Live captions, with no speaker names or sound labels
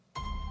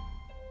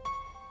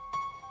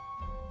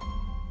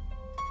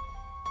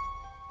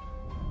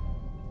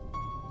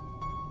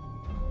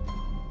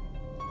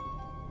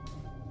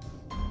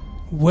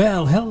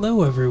Well,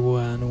 hello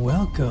everyone.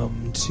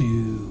 Welcome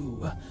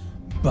to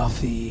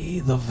Buffy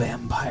the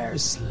Vampire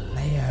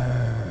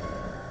Slayer.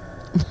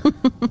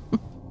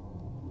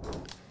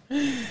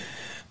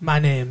 My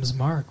name's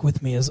Mark.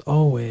 With me as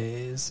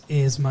always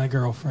is my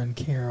girlfriend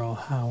Carol.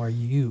 How are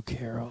you,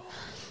 Carol?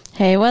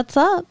 Hey, what's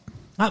up?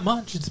 Not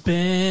much. It's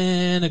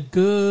been a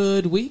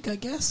good week, I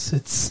guess.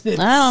 It's I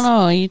don't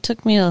know. You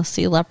took me to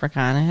see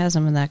Leprechaun. It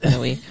hasn't been that good a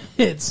week.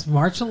 It's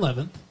March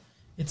 11th.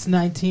 It's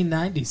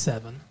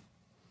 1997.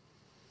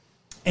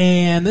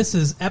 And this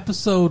is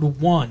episode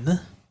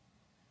 1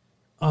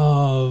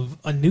 of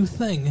a new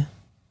thing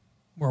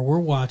where we're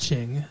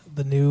watching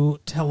the new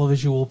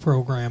televisual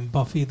program,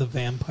 Buffy the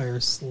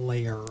Vampire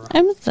Slayer.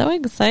 I'm so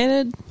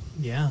excited.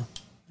 Yeah,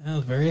 that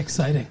was very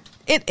exciting.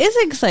 It is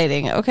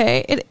exciting,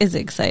 okay? It is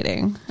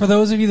exciting. For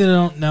those of you that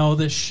don't know,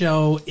 this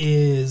show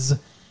is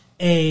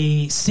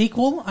a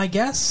sequel, I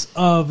guess,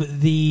 of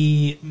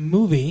the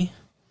movie.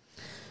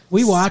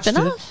 We watched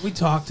Spin-off? it. We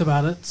talked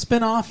about it.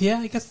 Spin-off, yeah,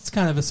 I guess it's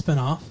kind of a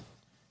spin-off.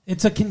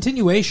 It's a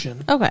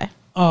continuation Okay.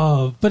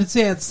 of, but it's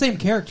the same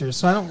characters,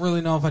 so I don't really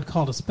know if I'd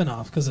call it a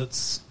spin-off, because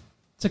it's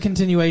a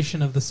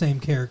continuation of the same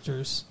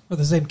characters, or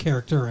the same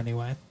character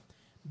anyway.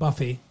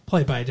 Buffy,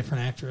 played by a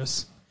different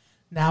actress.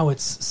 Now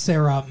it's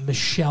Sarah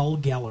Michelle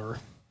Gellar.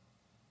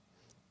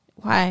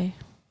 Why?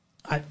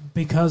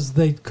 Because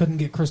they couldn't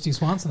get Christy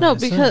Swanson. No,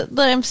 because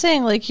I'm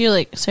saying, like, you're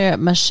like Sarah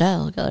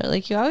Michelle Gellar.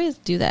 Like, you always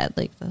do that.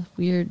 Like, the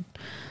weird...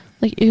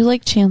 Like, you're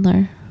like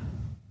Chandler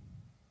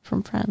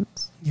from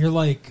Friends. You're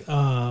like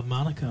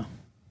Monica.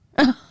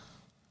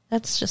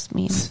 That's just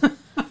mean.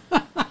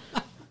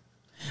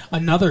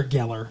 Another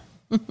Geller.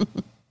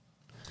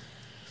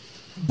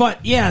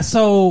 But, yeah,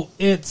 so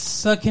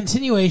it's a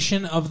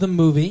continuation of the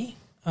movie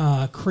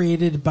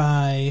created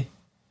by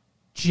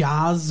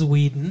Joss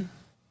Whedon.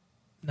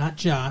 Not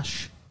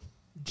Josh.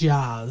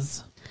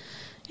 Joss.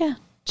 Yeah.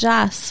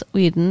 Joss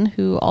Whedon,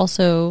 who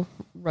also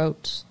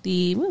wrote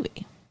the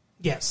movie.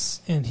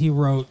 Yes, and he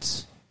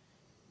wrote,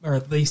 or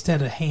at least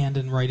had a hand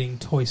in writing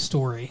Toy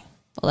Story.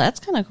 Well,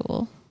 that's kind of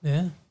cool.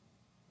 Yeah.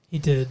 He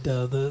did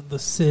the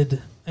Sid,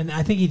 and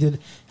I think he did,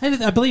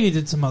 I believe he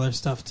did some other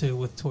stuff too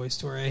with Toy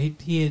Story.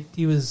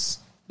 He was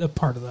a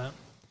part of that.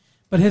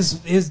 But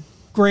his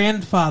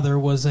grandfather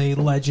was a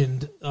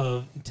legend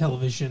of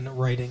television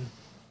writing.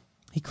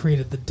 He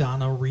created the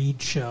Donna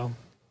Reed show.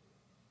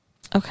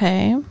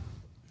 Okay.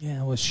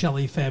 Yeah, with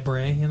Shelley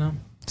Fabre, you know.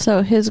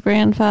 So his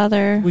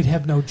grandfather... We'd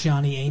have no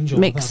Johnny Angel.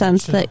 Makes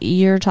sense that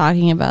you're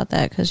talking about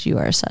that because you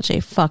are such a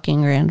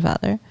fucking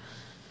grandfather.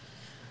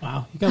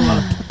 Wow, you got a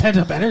lot of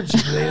pent-up energy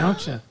today,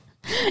 don't you?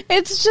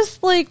 It's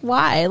just like,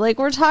 why? Like,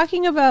 we're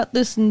talking about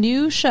this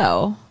new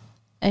show,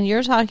 and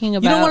you're talking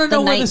about you don't want to the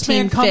know where this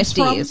man comes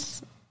from?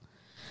 1950s.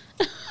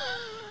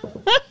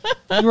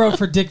 He wrote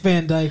for Dick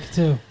Van Dyke,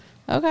 too.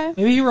 Okay.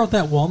 Maybe he wrote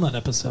that Walnut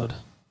episode.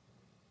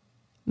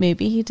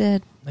 Maybe he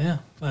did. Yeah,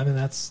 I mean,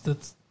 that's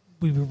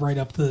we'd be right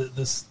up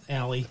this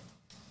alley.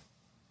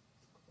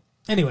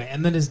 Anyway,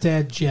 and then his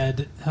dad,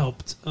 Jed,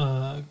 helped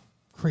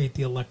create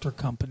the Electric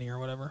Company or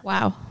whatever.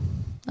 Wow.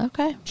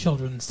 Okay.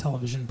 Children's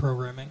television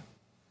programming.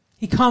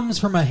 He comes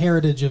from a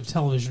heritage of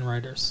television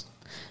writers.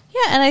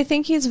 Yeah, and I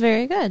think he's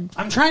very good.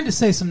 I'm trying to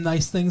say some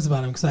nice things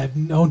about him because I have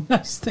no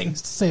nice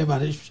things to say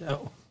about his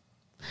show.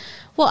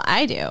 Well,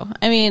 I do.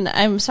 I mean,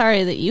 I'm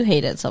sorry that you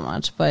hate it so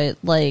much, but,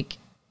 like,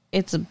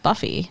 it's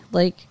Buffy.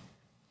 Like,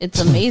 it's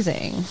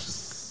amazing.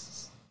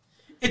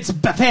 It's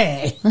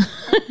Buffy.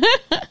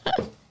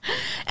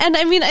 And,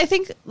 I mean, I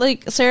think,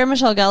 like, Sarah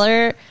Michelle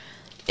Gellar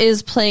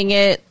is playing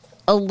it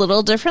a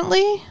little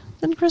differently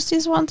than Christy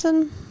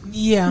Swanson.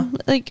 Yeah.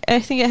 Like, I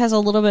think it has a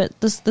little bit,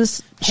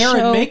 this hair show...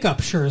 and makeup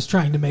sure is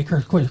trying to make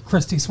her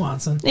Christy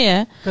Swanson.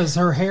 Yeah. Because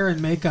her hair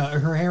and makeup,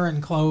 her hair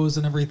and clothes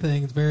and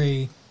everything is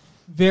very,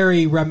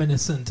 very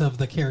reminiscent of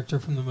the character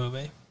from the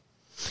movie.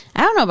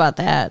 I don't know about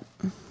that.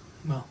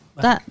 Well,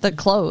 Not the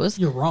clothes.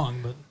 You're wrong,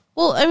 but...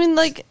 Well, I mean,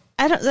 like,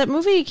 that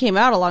movie came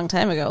out a long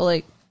time ago.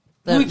 Like,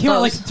 the movie came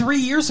out like 3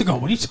 years ago.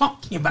 What are you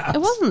talking about? It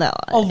wasn't that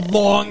long. A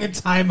long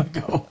time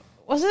ago.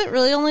 Was it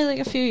really only like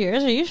a few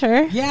years? Are you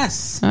sure?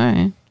 Yes. All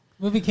right.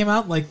 The movie came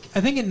out, like,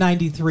 I think in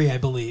 93, I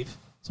believe.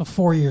 So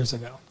 4 years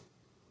ago.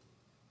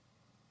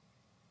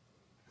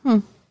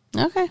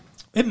 Okay.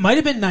 It might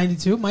have been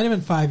 92. It might have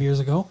been 5 years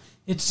ago.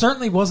 It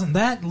certainly wasn't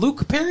that.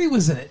 Luke Perry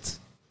was in it.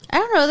 I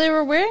don't know. They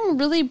were wearing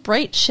really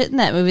bright shit in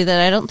that movie that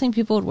I don't think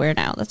people would wear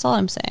now. That's all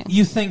I'm saying.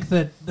 You think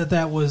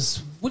that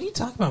was... What are you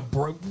talking about?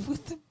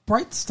 With the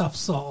bright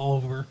stuff's all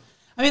over.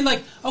 I mean,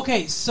 like,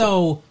 okay,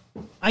 so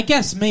I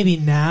guess maybe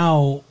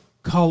now,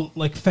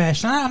 like,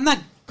 fashion... I'm not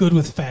good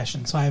with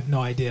fashion, so I have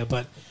no idea,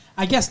 but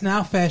I guess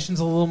now fashion's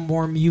a little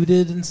more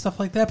muted and stuff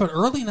like that, but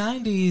early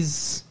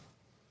 90s...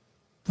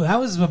 That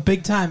was a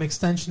big-time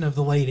extension of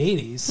the late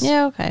 80s.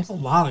 Yeah, okay. That's a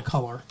lot of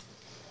color.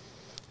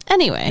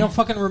 Anyway. You don't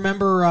fucking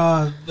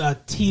remember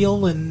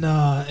teal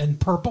and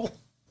purple?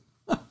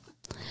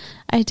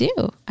 I do.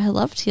 I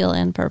love teal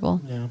and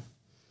purple. Yeah.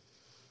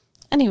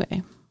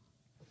 Anyway.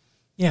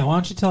 Yeah, why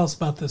don't you tell us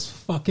about this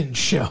fucking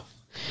show?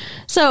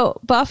 So,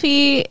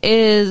 Buffy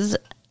is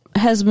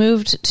has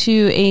moved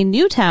to a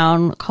new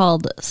town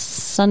called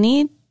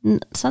Sunnydale.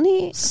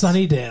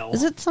 Sunnydale.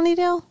 Is it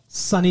Sunnydale?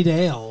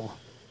 Sunnydale.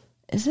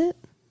 Is it?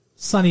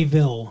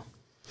 Sunnyville.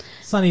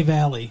 Sunny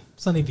Valley.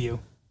 Sunnyview.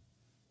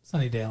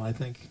 Sunnydale, I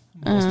think.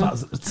 I'm almost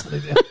positive it's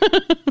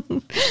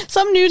Sunnydale.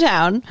 Some new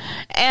town.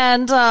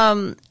 And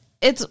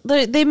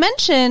they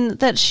mention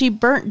that she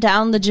burnt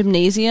down the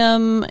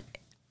gymnasium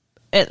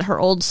at her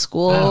old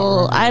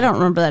school. I don't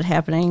remember that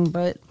happening,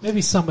 but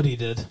maybe somebody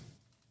did.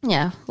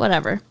 Yeah,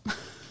 whatever.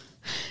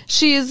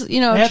 She's, they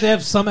had to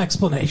have some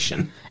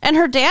explanation. And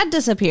her dad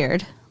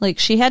disappeared. Like,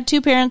 she had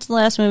 2 parents in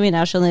the last movie,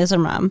 now she only has her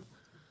mom.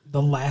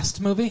 The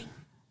last movie?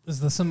 Is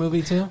this a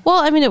movie too? Well,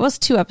 I mean, it was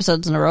 2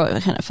 episodes in a row.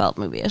 It kind of felt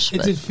movie-ish.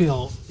 It did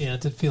feel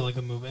like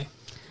a movie.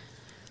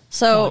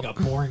 So like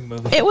a boring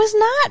movie. It was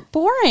not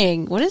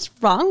boring. What is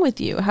wrong with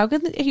you? How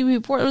could he be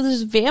boring?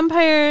 There's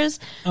vampires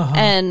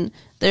and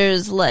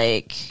there's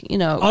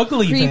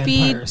ugly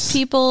creepy vampires.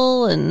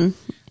 People and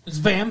there's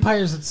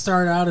vampires that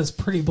start out as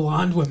pretty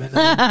blonde women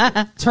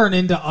and turn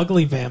into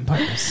ugly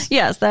vampires.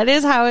 Yes, that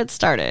is how it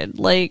started.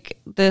 Like,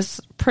 this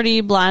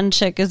pretty blonde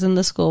chick is in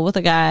the school with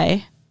a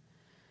guy.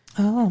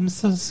 Oh, I'm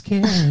so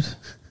scared.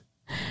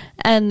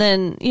 And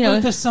then,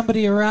 if there's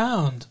somebody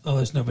around. Oh,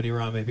 there's nobody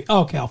around, maybe.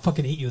 Oh, okay, I'll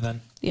fucking eat you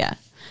then. Yeah.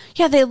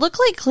 Yeah, they look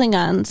like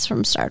Klingons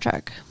from Star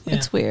Trek. Yeah.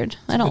 It's weird.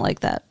 I don't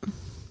like that.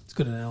 It's a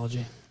good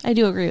analogy. I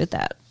do agree with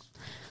that.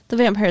 The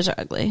vampires are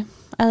ugly.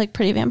 I like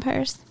pretty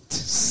vampires.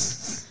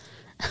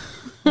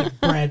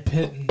 Like Brad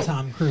Pitt and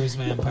Tom Cruise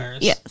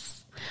vampires.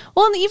 Yes.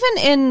 Well, and even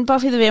in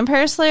Buffy the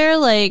Vampire Slayer,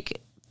 like,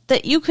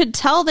 that you could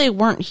tell they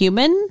weren't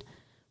human,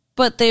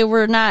 but they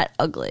were not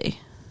ugly.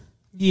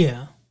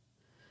 Yeah.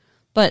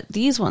 But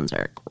these ones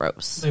are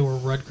gross. They were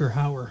Rutger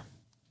Hauer.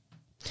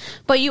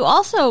 But you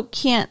also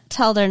can't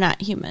tell they're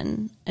not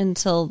human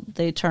until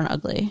they turn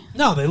ugly.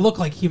 No, they look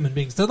like human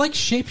beings. They're like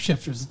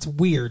shapeshifters. It's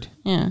weird.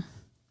 Yeah.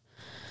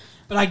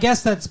 But I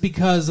guess that's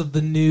because of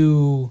the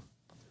new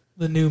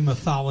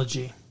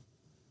mythology.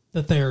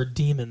 That they are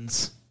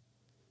demons,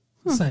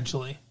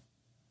 essentially.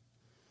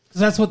 Because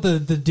that's what the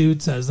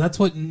dude says. That's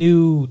what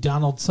new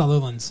Donald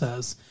Sutherland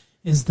says,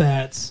 is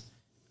that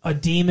a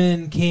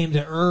demon came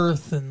to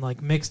Earth and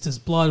like mixed his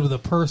blood with a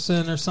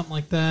person or something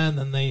like that, and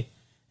then they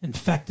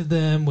infected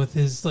them with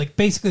his, like,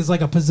 basically it's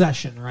like a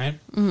possession, right?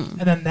 Mm-hmm.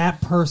 And then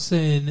that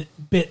person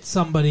bit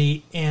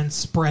somebody and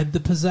spread the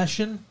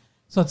possession.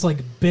 So it's like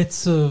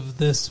bits of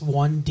this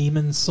one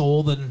demon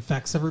soul that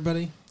infects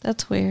everybody.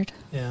 That's weird.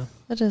 Yeah.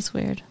 That is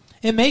weird.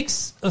 It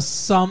makes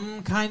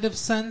some kind of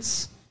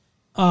sense.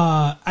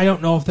 I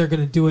don't know if they're going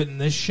to do it in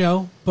this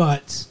show,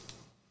 but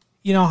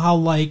you know how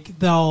like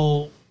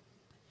they'll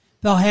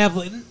have,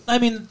 I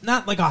mean,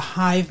 not like a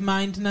hive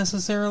mind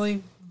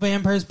necessarily,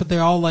 vampires, but they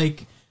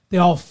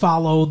all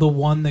follow the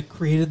one that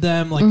created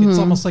them. Like it's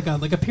almost like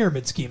a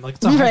pyramid scheme. Like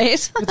it's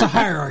a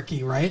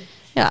hierarchy, right?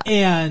 Yeah,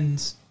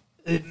 and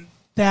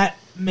that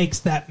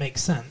makes make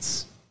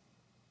sense.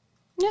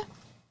 Yeah,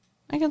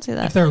 I can see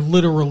that. If they're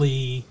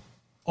literally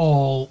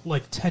all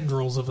like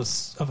tendrils of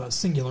a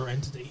singular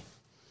entity.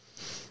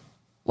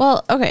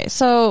 Well, okay,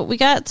 so we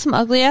got some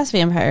ugly ass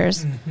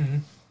vampires. Mm-hmm.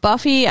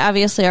 Buffy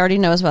obviously already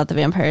knows about the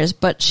vampires,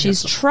 but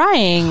she's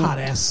trying hot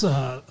ass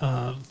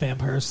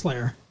vampire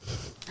slayer.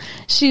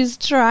 She's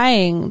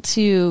trying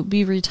to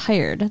be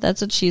retired.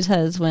 That's what she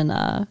says when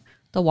the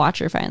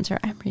Watcher finds her.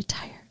 I'm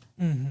retired.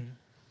 Mm-hmm.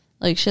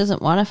 Like, she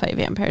doesn't want to fight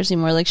vampires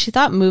anymore. Like, she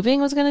thought moving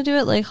was going to do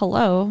it. Like,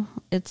 hello,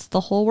 it's the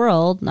whole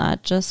world,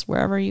 not just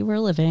wherever you were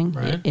living,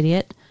 right?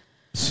 Idiot.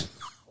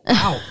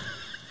 Wow.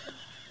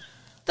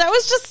 That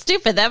was just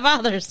stupid. That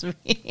bothers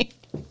me.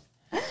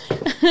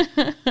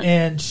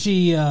 And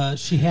she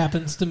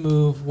happens to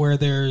move where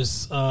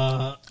there's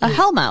a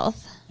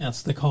hellmouth.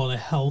 Yes, they call it a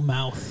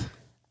hellmouth.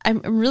 I'm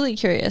really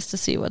curious to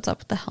see what's up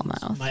with the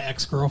hellmouth. My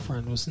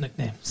ex-girlfriend was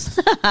nicknamed.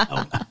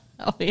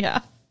 Oh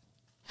yeah.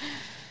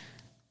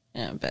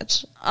 Yeah,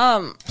 bitch.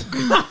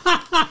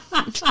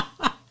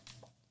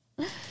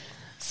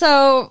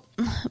 So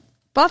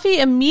Buffy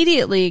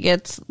immediately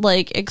gets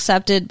like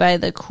accepted by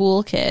the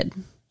cool kid.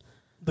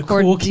 The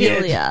Cordelia. Cool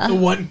kid. The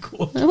one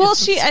cool kid. Well,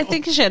 I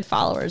think she had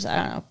followers. I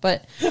don't know,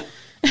 but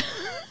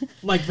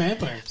like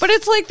vampires. But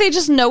it's like they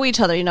just know each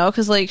other, you know,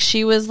 because like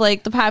she was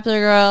like the popular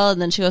girl,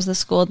 and then she goes to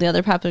school, and the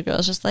other popular girl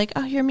is just like,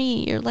 "Oh, you're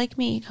me. You're like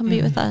me. Come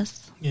be with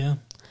us." Yeah.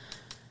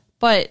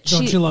 But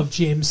don't you love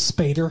James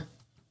Spader?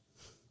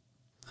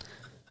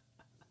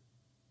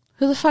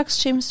 Who the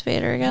fuck's James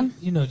Spader again?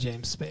 You know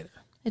James Spader.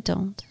 I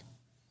don't.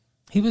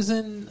 He was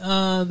in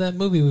that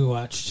movie we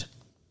watched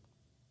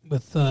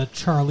with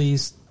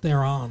Charlize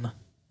Theron.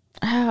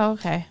 Oh,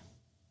 okay.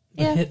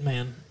 The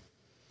Hitman.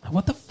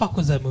 What the fuck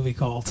was that movie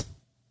called?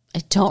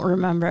 I don't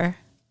remember.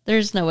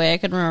 There's no way I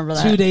could remember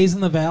that. 2 Days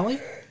in the Valley?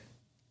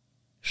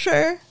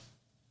 Sure.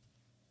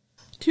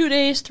 2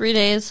 days, 3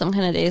 days, some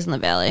kind of days in the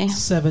valley.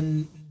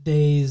 7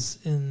 days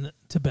in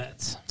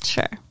Tibet.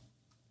 Sure.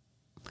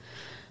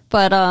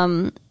 But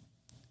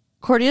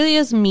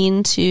Cordelia's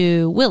mean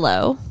to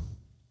Willow.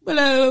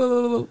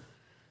 Willow.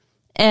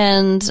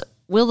 And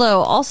Willow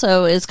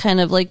also is kind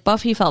of like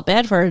Buffy felt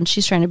bad for her, and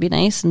she's trying to be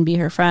nice and be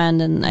her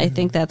friend, and I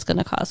think that's going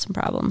to cause some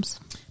problems.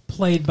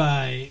 Played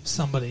by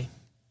somebody.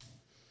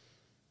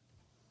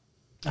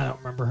 I don't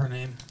remember her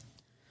name.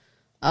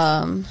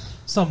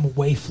 Some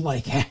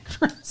waif-like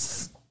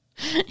actress.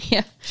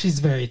 Yeah. She's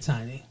very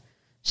tiny.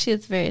 She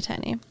is very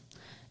tiny.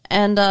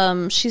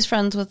 And she's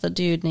friends with a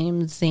dude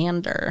named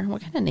Xander.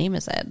 What kind of name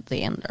is that,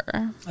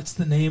 Xander? That's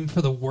the name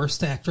for the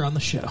worst actor on the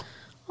show.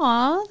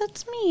 Aw,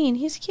 that's mean.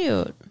 He's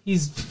cute.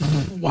 He's...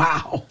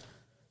 Wow.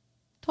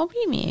 Don't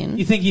be mean.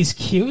 You think he's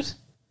cute?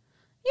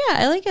 Yeah,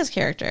 I like his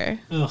character.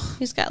 Ugh.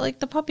 He's got like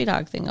the puppy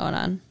dog thing going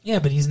on. Yeah,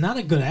 but he's not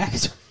a good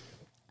actor.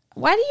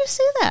 Why do you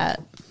say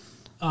that?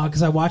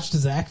 Because I watched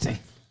his acting.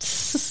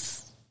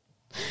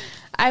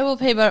 I will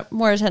pay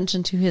more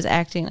attention to his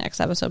acting next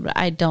episode, but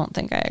I don't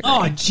think I agree.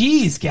 Oh,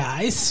 geez,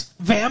 guys.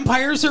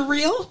 Vampires are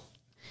real?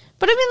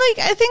 But I mean,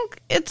 like, I think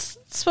it's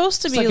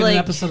supposed to It's be like like... an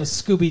episode of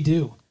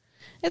Scooby-Doo.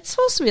 It's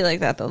supposed to be like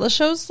that, though. The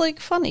show's, like,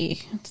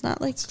 funny. It's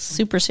not, like,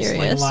 super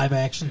serious. It's like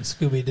live-action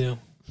Scooby-Doo.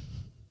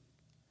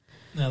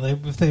 No,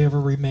 if they ever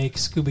remake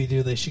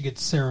Scooby-Doo, they should get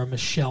Sarah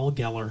Michelle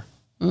Gellar.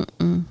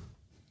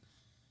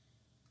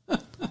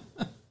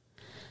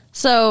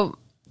 So,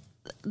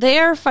 they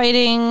are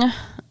fighting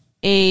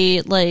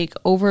a, like,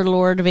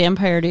 overlord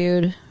vampire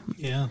dude.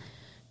 Yeah.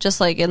 Just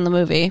like in the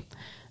movie.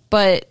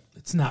 But...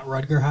 It's not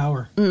Rutger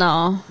Hauer.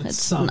 No.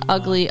 It's an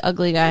ugly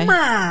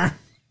guy.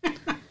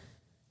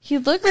 He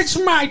looks... It's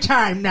my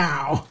time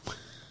now.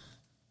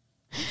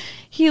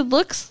 He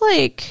looks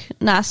like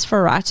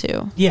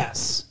Nosferatu.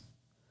 Yes.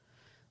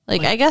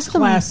 Like I guess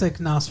classic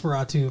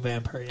Nosferatu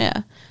vampire.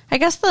 Yeah. I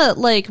guess the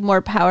like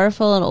more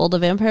powerful and older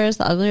vampires,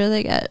 the uglier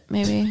they get.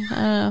 Maybe I don't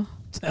know.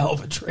 It's a hell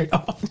of a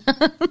trade-off.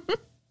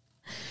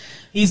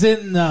 He's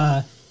in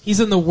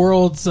the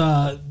world's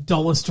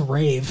dullest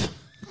rave.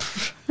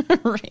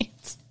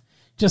 Right.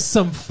 Just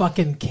some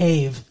fucking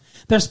cave.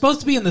 They're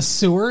supposed to be in the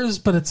sewers,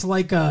 but it's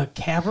like a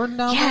cavern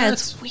down there. Yeah,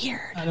 it's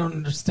weird. I don't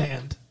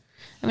understand.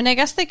 I mean, I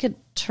guess they could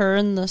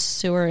turn the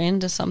sewer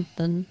into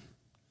something.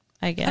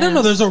 I guess. I don't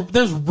know.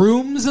 There's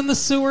rooms in the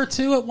sewer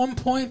too at one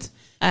point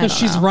because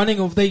she's running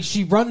over.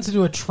 She runs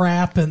into a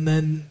trap and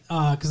then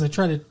because they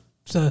try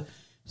to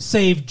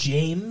save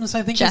James.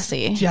 I think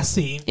Jesse.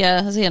 Jesse.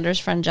 Yeah, Xander's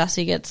friend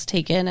Jesse gets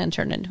taken and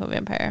turned into a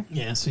vampire.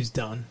 Yeah, so he's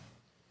done.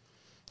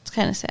 It's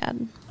kind of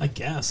sad. I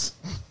guess.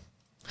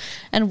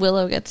 And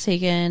Willow gets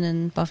taken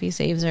and Buffy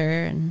saves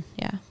her and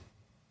yeah.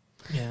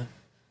 Yeah.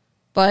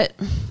 But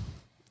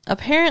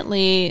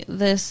apparently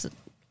this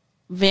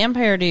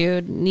vampire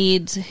dude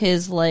needs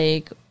his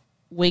like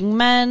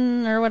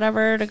wingmen or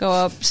whatever to go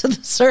up to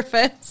the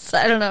surface.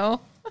 I don't know.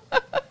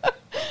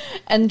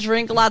 And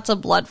drink lots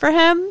of blood for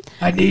him.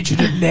 I need you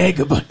to nag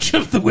a bunch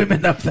of the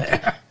women up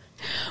there.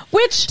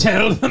 Which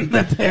tell them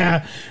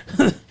that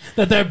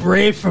they're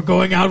brave for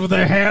going out with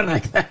their hair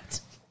like that.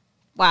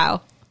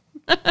 Wow.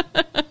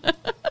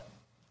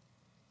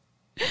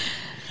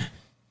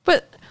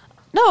 But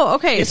no,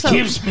 okay. It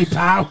gives me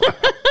power.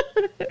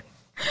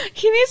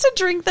 He needs to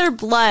drink their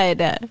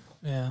blood.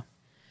 Yeah.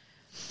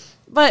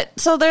 But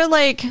so they're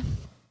like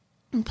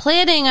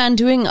planning on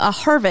doing a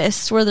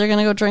harvest where they're going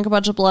to go drink a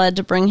bunch of blood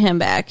to bring him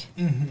back.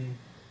 Mm-hmm.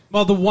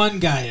 Well, the one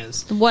guy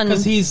is.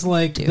 Because he's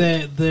like,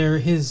 they're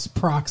his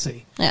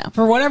proxy. Yeah.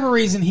 For whatever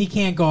reason, he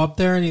can't go up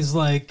there, and he's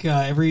like,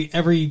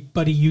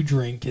 everybody you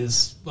drink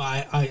is,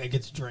 I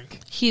get to drink.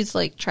 He's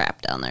like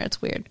trapped down there.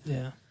 It's weird.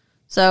 Yeah.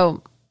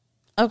 So,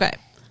 okay.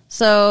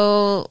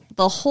 So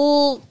the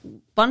whole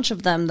bunch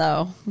of them,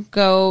 though,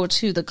 go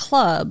to the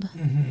club.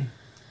 Mm-hmm.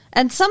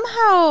 And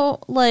somehow,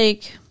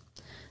 like,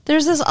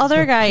 there's this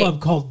other guy.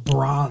 Club called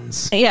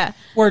Bronze. Yeah.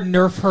 Where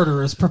Nerf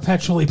Herder is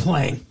perpetually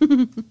playing.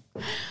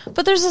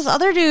 But there's this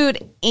other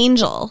dude,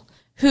 Angel,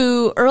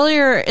 who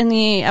earlier in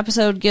the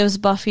episode gives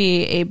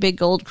Buffy a big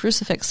gold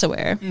crucifix to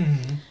wear.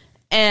 Mm-hmm.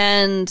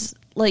 And,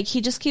 like,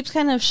 he just keeps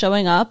kind of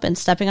showing up and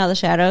stepping out of the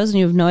shadows, and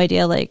you have no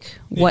idea, like,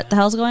 what the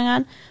hell's going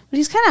on. But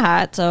he's kind of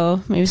hot,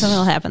 so maybe something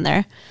will happen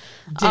there.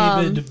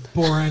 David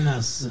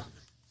Boreanaz.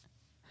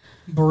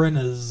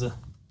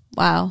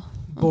 Wow.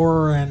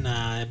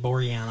 Boreanaz.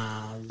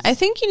 I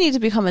think you need to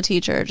become a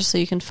teacher just so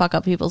you can fuck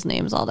up people's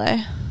names all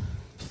day.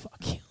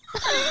 Fuck you.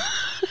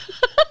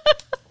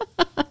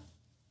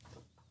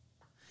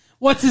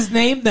 What's his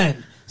name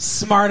then?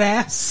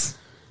 Smartass?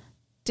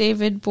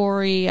 David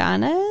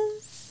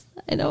Boreanaz?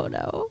 I don't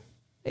know.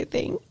 I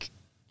think.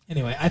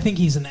 Anyway, I think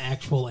he's an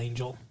actual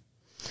angel.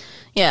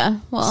 Yeah,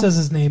 well. It says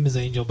his name is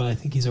Angel, but I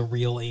think he's a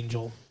real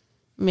angel.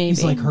 Maybe.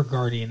 He's like her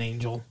guardian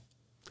angel.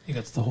 I think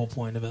that's the whole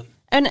point of it.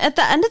 And at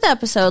the end of the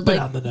episode, Bit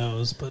like, on the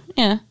nose, but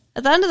yeah.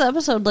 At the end of the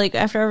episode, like,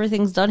 after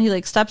everything's done, he,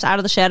 like, steps out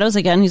of the shadows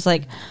again. He's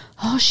like,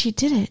 oh, she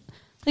did it.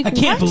 Like, I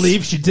can't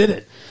believe she did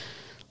it.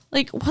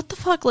 Like, what the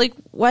fuck? Like,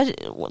 what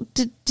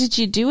did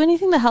you do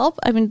anything to help?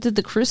 I mean, did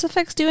the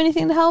crucifix do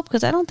anything to help?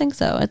 Because I don't think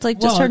so. It's like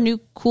just her new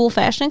cool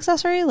fashion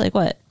accessory? Like,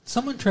 what?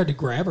 Someone tried to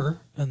grab her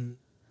and,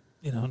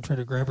 tried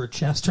to grab her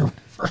chest or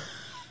whatever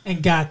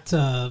and got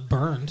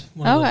burned.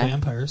 One of the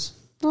vampires.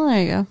 Well,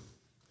 there you go.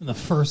 In the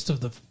first of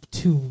the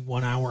 2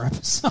 1-hour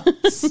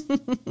episodes.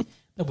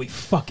 that we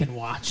fucking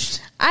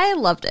watched. I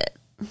loved it.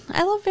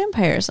 I love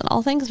vampires and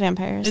all things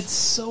vampires. It's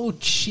so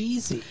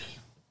cheesy.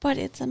 But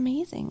it's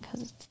amazing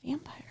because it's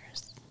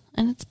vampires.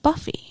 And it's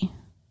Buffy.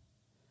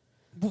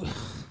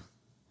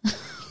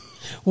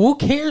 Who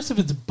cares if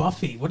it's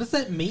Buffy? What does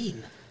that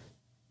mean?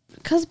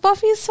 Because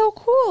Buffy's so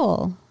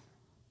cool.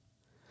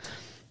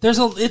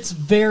 It's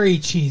very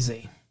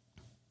cheesy.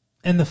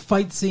 And the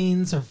fight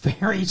scenes are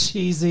very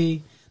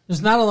cheesy.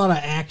 There's not a lot of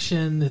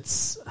action.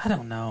 I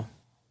don't know.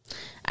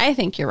 I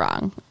think you're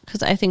wrong.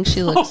 Because I think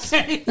she looks...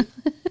 Okay.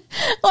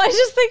 Well, I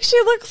just think she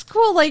looks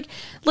cool. Like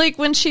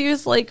when she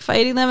was like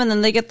fighting them and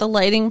then they get the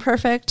lighting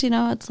perfect,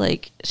 it's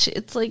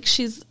like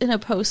she's in a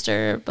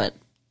poster, but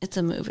it's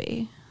a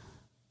movie.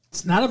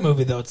 It's not a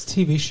movie, though. It's a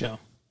TV show.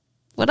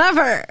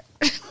 Whatever.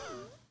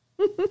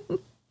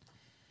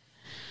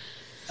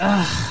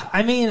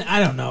 I mean, I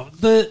don't know.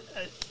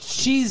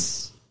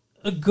 She's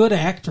a good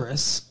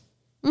actress.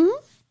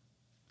 Mm-hmm.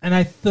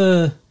 And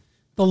the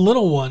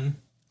little one.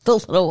 The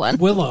little one.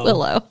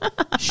 Willow.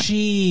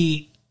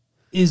 She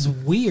is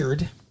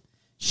weird.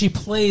 She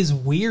plays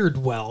weird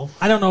well.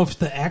 I don't know if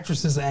the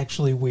actress is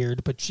actually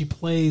weird, but she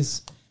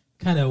plays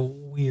kind of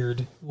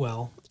weird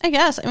well. I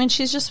guess. I mean,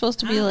 she's just supposed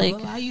to be like...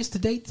 I used to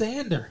date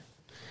Xander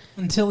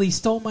until he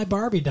stole my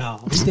Barbie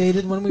doll. We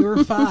dated when we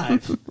were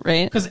 5.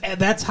 Right. Because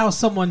that's how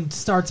someone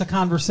starts a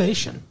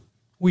conversation.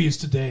 We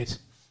used to date.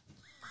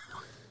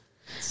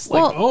 It's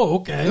like, oh,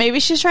 okay. Maybe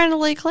she's trying to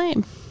lay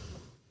claim.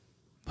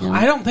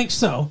 I don't think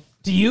so.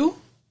 Do you?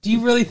 Do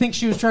you really think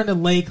she was trying to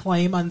lay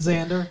claim on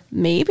Xander?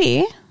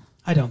 Maybe.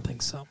 I don't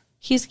think so.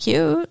 He's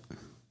cute.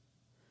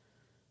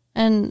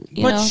 And,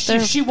 but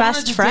they're she best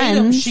wanted to friends.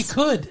 date him. She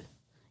could.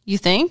 You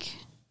think?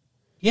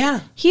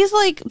 Yeah. He's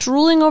like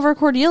drooling over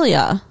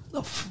Cordelia.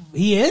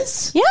 He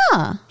is?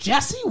 Yeah.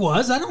 Jesse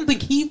was. I don't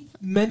think he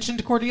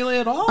mentioned Cordelia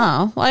at all.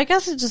 Oh, well, I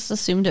guess I just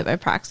assumed it by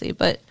proxy,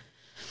 but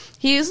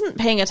he isn't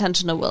paying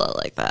attention to Willow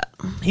like that.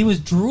 He was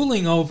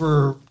drooling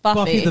over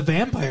Buffy the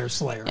Vampire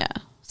Slayer. Yeah.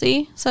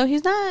 See? So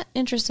he's not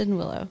interested in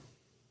Willow.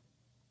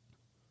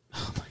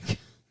 Oh, my God.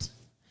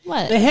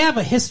 What? They have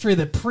a history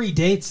that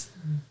predates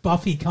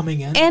Buffy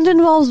coming in. And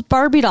involves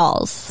Barbie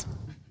dolls.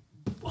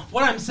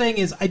 What I'm saying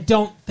is I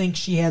don't think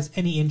she has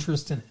any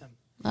interest in him.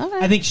 Okay.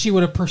 I think she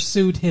would have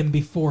pursued him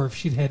before if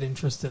she'd had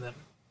interest in him.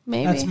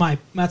 Maybe.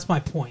 That's my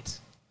point.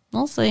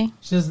 We'll see.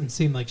 She doesn't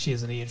seem like she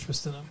has any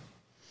interest in him.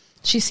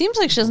 She seems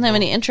like she doesn't have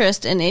any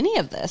interest in any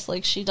of this.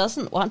 Like, she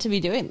doesn't want to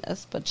be doing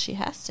this, but she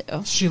has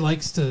to. She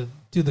likes to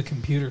do the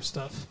computer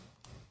stuff.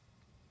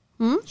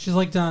 She's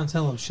like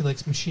Donatello. She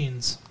likes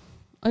machines.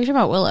 Oh, you're talking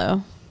about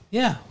Willow.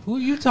 Yeah. Who are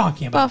you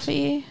talking about?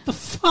 Buffy. The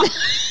fuck?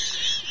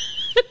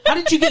 How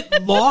did you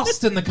get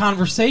lost in the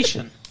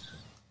conversation?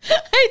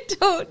 I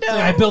don't know.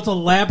 I built a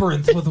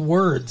labyrinth with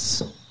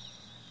words.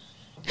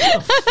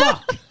 What the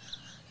fuck?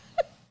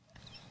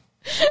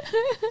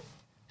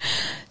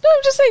 No,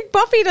 I'm just saying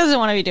Buffy doesn't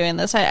want to be doing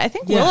this. I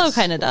think Yes. Willow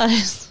kind of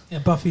does. Yeah,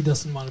 Buffy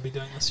doesn't want to be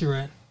doing this. You're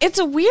right.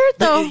 It's weird,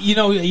 though. You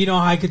know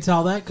how I could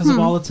tell that? Because of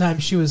all the time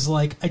she was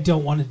like, I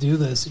don't want to do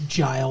this.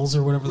 Giles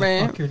or whatever the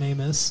Right. fuck your name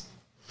is.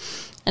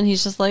 And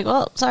he's just like,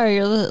 well, sorry,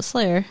 you're the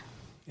Slayer.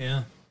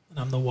 Yeah. And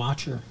I'm the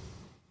Watcher.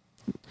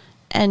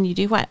 And you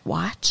do what?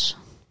 Watch?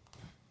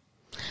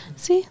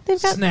 See?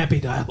 They've got... Snappy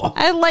dialogue.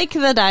 I like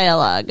the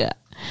dialogue.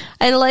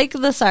 I like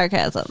the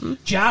sarcasm.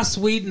 Joss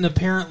Whedon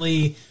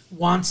apparently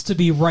wants to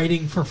be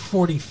writing for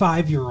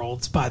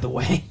 45-year-olds, by the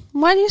way.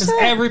 Why do you say Because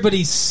that?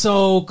 everybody's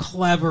so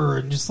clever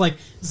and just like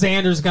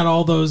Xander's got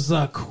all those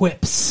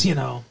quips,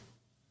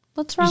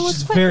 What's wrong He's with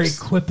just quips? very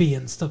quippy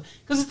and stuff.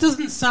 Because it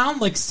doesn't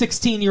sound like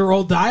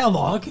 16-year-old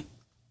dialogue.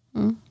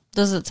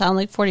 Does it sound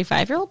like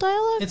 45-year-old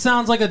dialogue? It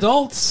sounds like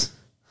adults.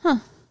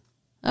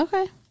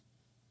 Okay.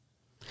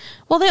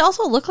 Well, they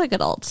also look like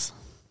adults.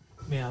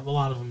 Yeah, a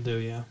lot of them do,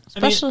 yeah.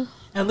 Especially...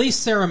 At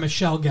least Sarah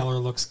Michelle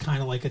Gellar looks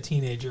kind of like a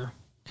teenager.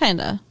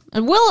 Kinda.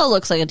 And Willow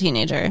looks like a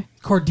teenager.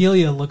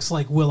 Cordelia looks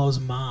like Willow's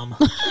mom.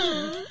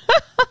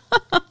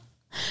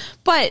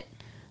 But,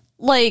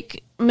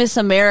 like, Miss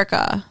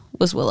America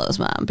was Willow's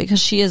mom because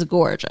she is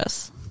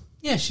gorgeous.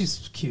 Yeah,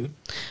 she's cute.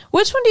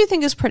 Which one do you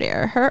think is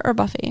prettier, her or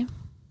Buffy?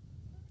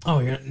 Oh,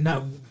 you're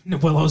no,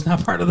 Willow's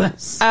not part of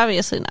this.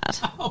 Obviously not.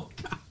 Oh,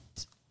 God.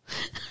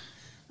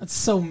 That's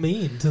so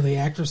mean to the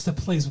actress that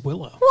plays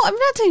Willow. Well, I'm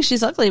not saying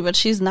she's ugly, but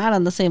she's not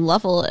on the same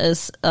level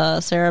as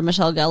Sarah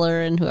Michelle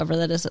Gellar and whoever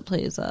that is that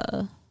plays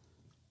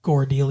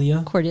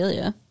Cordelia.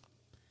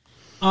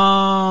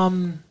 I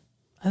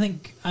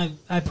think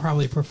I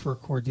probably prefer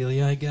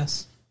Cordelia, I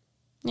guess.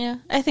 Yeah,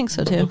 I think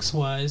so too. Looks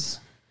wise.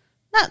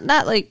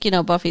 Not like,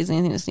 Buffy's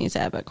anything to sneeze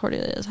at, but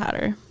Cordelia is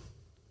hotter.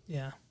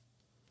 Yeah.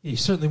 You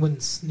certainly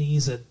wouldn't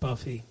sneeze at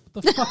Buffy.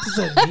 What the fuck does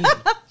that mean?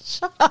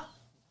 Shut up.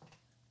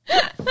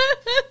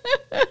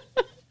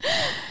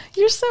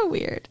 You're so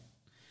weird.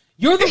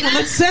 You're the one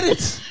that said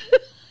it.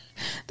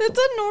 That's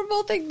a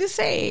normal thing to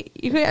say.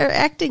 You are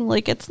acting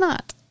like it's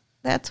not.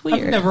 That's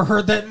weird. I've never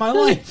heard that in my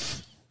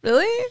life.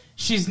 Really?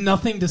 She's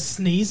nothing to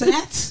sneeze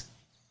at?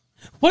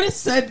 What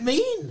does that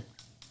mean?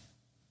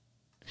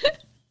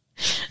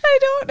 I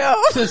don't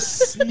know. To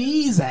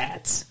sneeze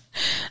at?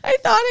 I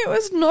thought it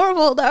was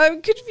normal. Now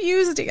I'm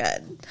confused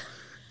again.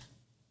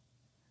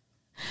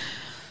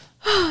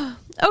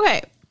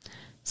 Okay.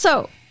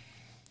 So,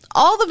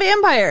 all the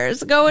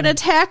vampires go and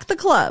attack the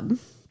club.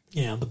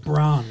 Yeah, the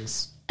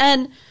Bronze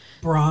And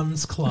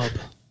Club.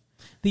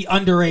 The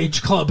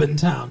underage club in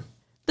town.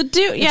 the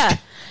dude, yeah.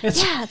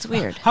 It's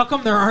weird. How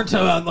come there aren't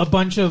a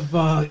bunch of,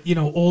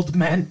 old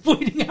men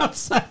waiting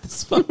outside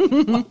this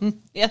fucking club?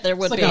 Yeah, there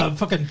would It's like be. a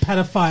fucking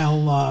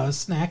pedophile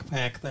snack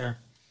pack there.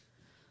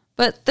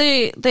 But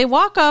they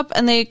walk up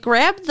and they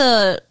grab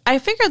the... I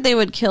figured they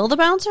would kill the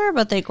bouncer,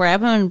 but they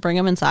grab him and bring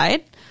him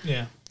inside.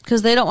 Yeah.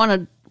 Because they don't want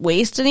to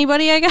waste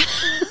anybody, I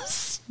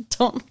guess.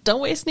 Don't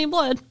waste any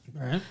blood.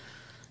 Right.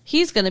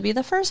 He's going to be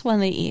the first one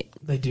they eat.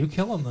 They do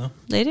kill him, though.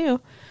 They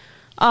do.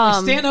 They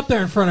stand up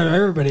there in front of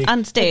everybody.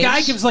 On stage. The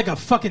guy gives like a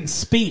fucking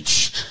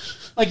speech.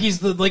 Like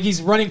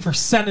he's running for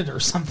Senate or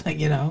something,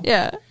 you know?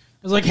 Yeah.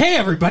 It's like, hey,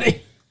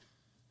 everybody.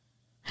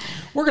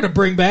 We're going to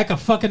bring back a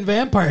fucking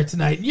vampire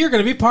tonight, and you're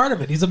going to be part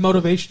of it. He's a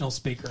motivational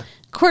speaker.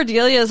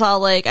 Cordelia's all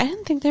like, I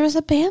didn't think there was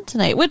a band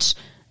tonight, which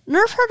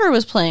Nerf Herder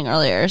was playing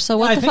earlier, so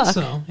what the fuck? I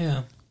think so,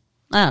 yeah.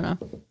 I don't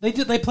know.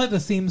 They played the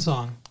theme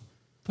song.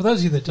 For those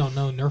of you that don't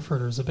know, Nerf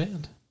Herder is a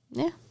band.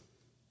 Yeah.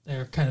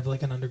 They're kind of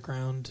like an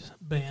underground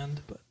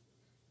band, but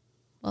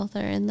Well,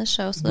 they're in the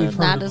show, so We've they're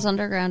heard not of as them.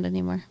 underground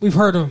anymore. we've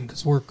heard of them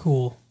because we're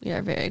cool. We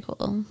are very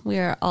cool. We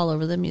are all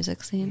over the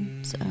music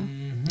scene, so...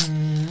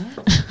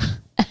 Mm-hmm.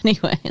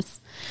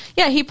 Anyways.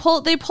 Yeah, they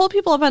pull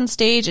people up on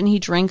stage and he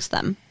drinks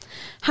them.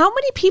 How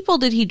many people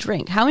did he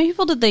drink? How many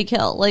people did they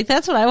kill? Like,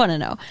 that's what I want to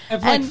know. I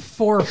have like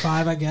 4 or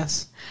 5, I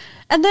guess.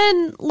 And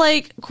then,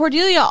 like,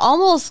 Cordelia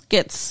almost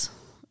gets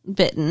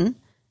bitten,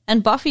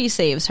 and Buffy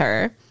saves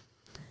her.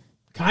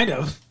 Kind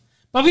of.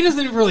 Buffy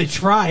doesn't even really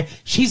try.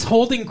 She's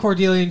holding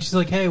Cordelia, and she's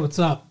like, hey, what's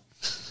up?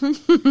 You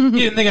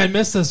didn't think I'd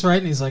miss this, right?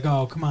 And he's like,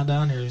 oh, come on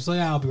down here. She's like,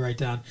 I'll be right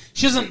down.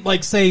 She doesn't,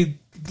 like, say,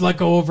 let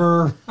go of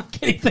her,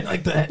 anything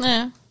like that.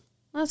 Yeah,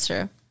 that's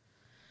true.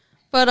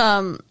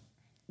 But,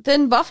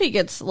 then Buffy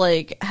gets,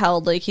 like,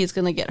 held like he's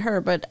going to get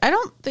her, but I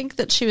don't think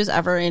that she was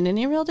ever in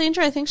any real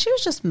danger. I think she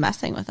was just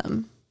messing with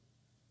him.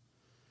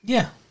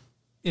 Yeah.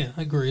 Yeah,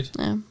 agreed.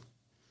 Yeah.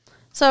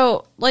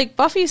 So, like,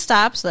 Buffy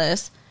stops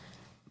this,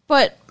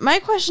 but my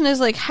question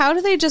is, like, how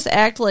do they just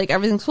act like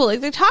everything's cool?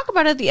 Like, they talk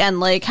about it at the end,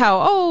 like,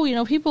 how,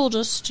 people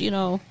just,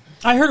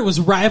 I heard it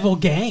was rival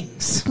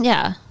gangs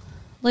Yeah.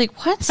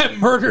 Like, what? that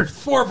murdered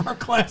 4 of our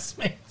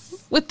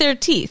classmates. With their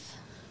teeth.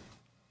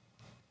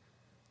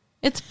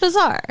 It's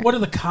bizarre. What do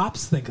the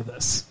cops think of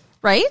this?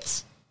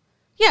 Right?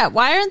 Yeah,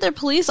 why aren't there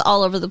police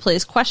all over the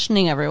place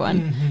questioning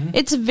everyone? Mm-hmm.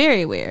 It's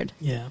very weird.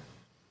 Yeah.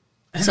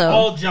 And So-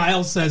 all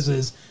Giles says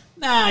is,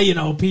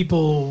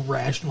 people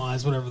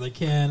rationalize whatever they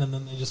can, and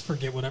then they just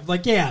forget whatever.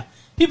 Like, yeah,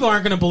 people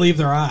aren't going to believe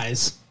their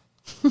eyes.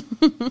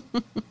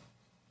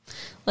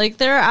 Like,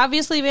 they're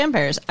obviously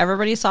vampires.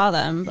 Everybody saw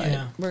them, but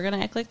Yeah. we're going to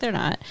act like they're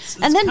not. It's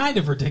And then kind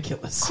of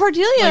ridiculous.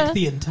 Cordelia- Like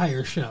the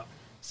entire show.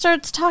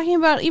 starts talking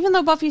about, even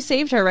though Buffy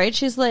saved her, right?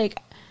 She's like,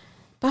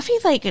 Buffy,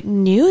 like,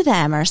 knew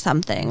them or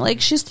something. Like,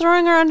 she's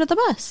throwing her under the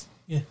bus.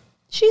 Yeah.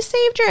 She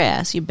saved your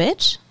ass, you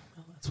bitch.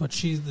 That's what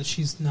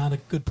she's not a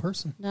good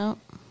person. No.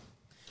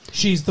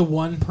 She's the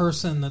one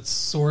person that's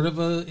sort of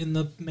in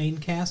the main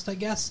cast, I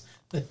guess,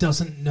 that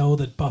doesn't know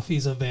that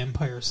Buffy's a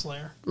vampire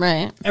slayer.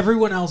 Right.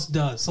 Everyone else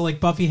does. So, like,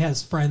 Buffy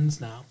has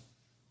friends now.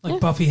 Like, Yeah.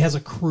 Buffy has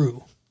a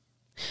crew.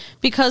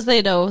 Because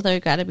they know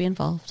they've got to be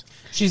involved.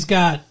 She's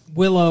got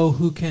Willow,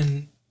 who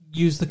can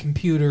use the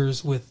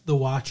computers with the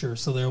Watcher,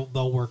 so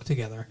they'll work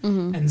together.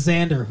 Mm-hmm. And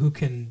Xander, who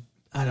can,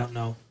 I don't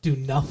know, do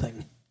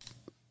nothing.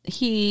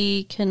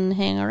 He can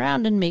hang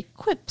around and make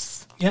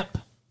quips. Yep.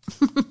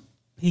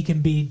 He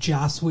can be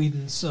Joss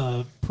Whedon's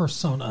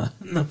persona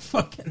in the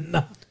fucking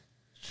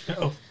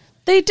show.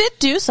 They did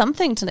do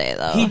something today,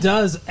 though. He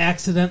does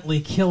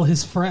accidentally kill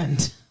his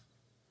friend.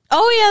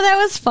 Oh, yeah, that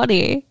was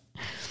funny.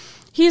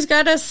 He's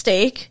got a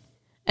stake,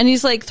 and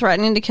he's, like,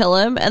 threatening to kill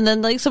him, and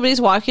then, like,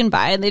 somebody's walking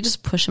by, and they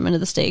just push him into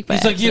the stake.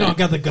 He's like, you don't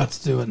got the guts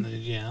to do it. And then,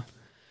 yeah.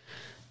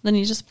 Then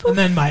he just poof. And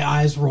then my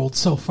eyes rolled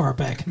so far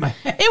back in my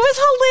head. It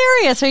was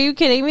hilarious. Are you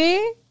kidding me?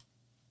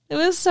 It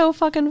was so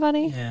fucking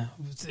funny. Yeah,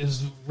 it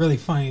was really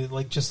funny,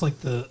 like just like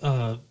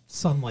the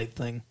sunlight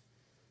thing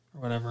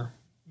or whatever.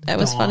 That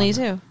was Dawn. funny,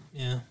 too.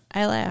 Yeah,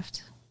 I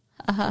laughed.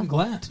 I'm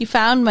glad. You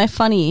found my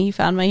funny. You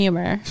found my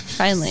humor.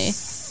 Finally.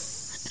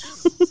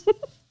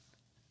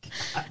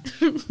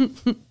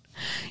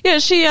 Yeah,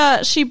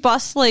 she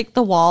busts, like,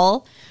 the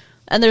wall,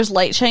 and there's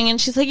light shining,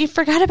 and she's like, you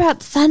forgot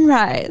about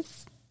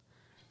sunrise.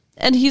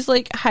 And he's,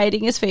 like,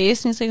 hiding his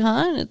face, and he's like,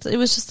 huh? And it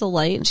was just the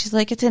light. And she's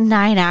like, it's in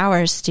 9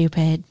 hours,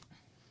 stupid.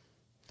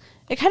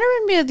 It kind of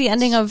reminded me of the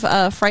ending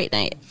of Fright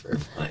Night. Very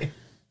funny.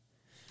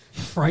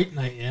 Fright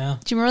Night, yeah.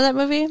 Do you remember that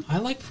movie? I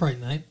like Fright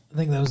Night. I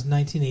think that was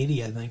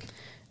 1980, I think.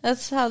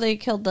 That's how they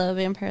killed the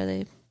vampire.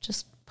 They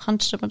just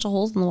punched a bunch of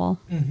holes in the wall.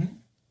 Mm-hmm.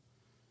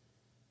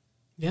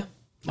 Yeah.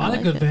 A I lot like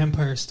of good it.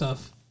 vampire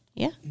stuff.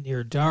 Yeah.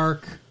 Near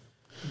Dark,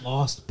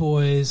 Lost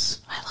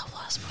Boys, I love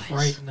Lost Boys.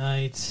 Fright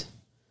Night,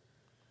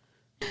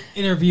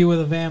 Interview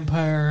with a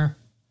Vampire.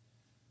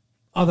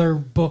 other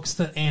books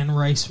that Anne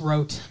Rice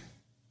wrote.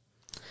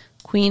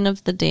 Queen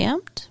of the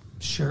Damned.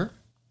 Sure.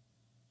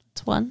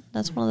 That's one.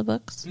 That's one of the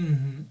books.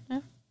 Mm-hmm.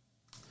 Yeah.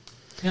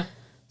 Yeah.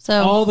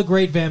 So all the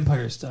great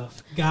vampire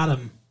stuff. Got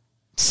him.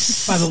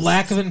 By the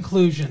lack of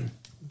inclusion.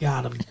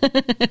 Got him.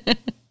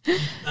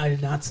 I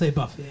did not say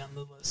Buffy on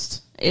the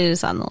list. It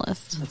is on the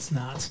list. It's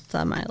not. It's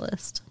on my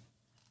list.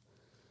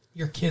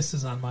 Your Kiss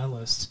is on my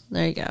list.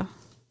 There you go.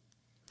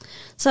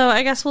 So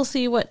I guess we'll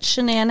see what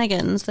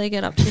shenanigans they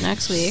get up to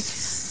next week.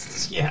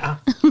 Yeah.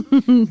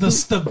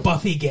 the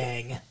Buffy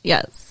gang.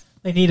 Yes.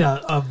 They need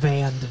a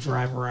van to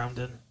drive around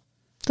in.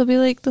 They'll be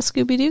like the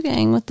Scooby-Doo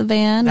gang with the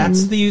van.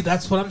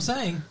 That's what I'm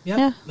saying. Yep.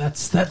 Yeah.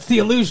 That's the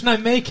illusion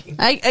I'm making.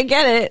 I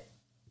get it.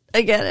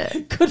 I get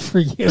it. Good for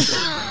you.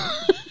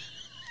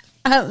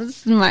 I'm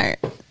smart.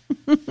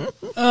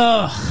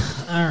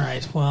 Oh, all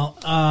right. Well,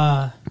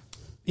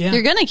 yeah.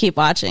 You're going to keep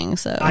watching,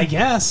 so. I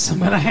guess. I'm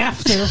going to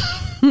have to.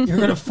 You're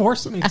going to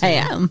force me to. I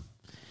am.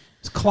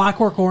 It's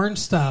Clockwork Orange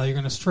style. You're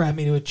going to strap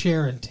me to a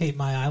chair and tape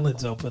my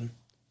eyelids open.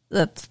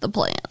 That's the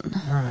plan.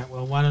 All right.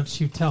 Well, why don't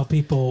you tell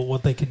people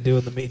what they can do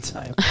in the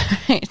meantime? All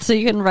right. So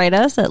you can write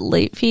us at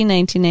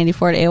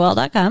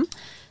latefee1994@AOL.com.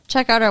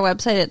 Check out our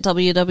website at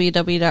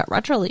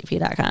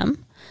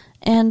www.retrolatefee.com.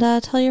 And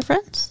tell your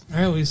friends.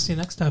 All right. We'll see you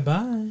next time.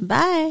 Bye.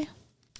 Bye.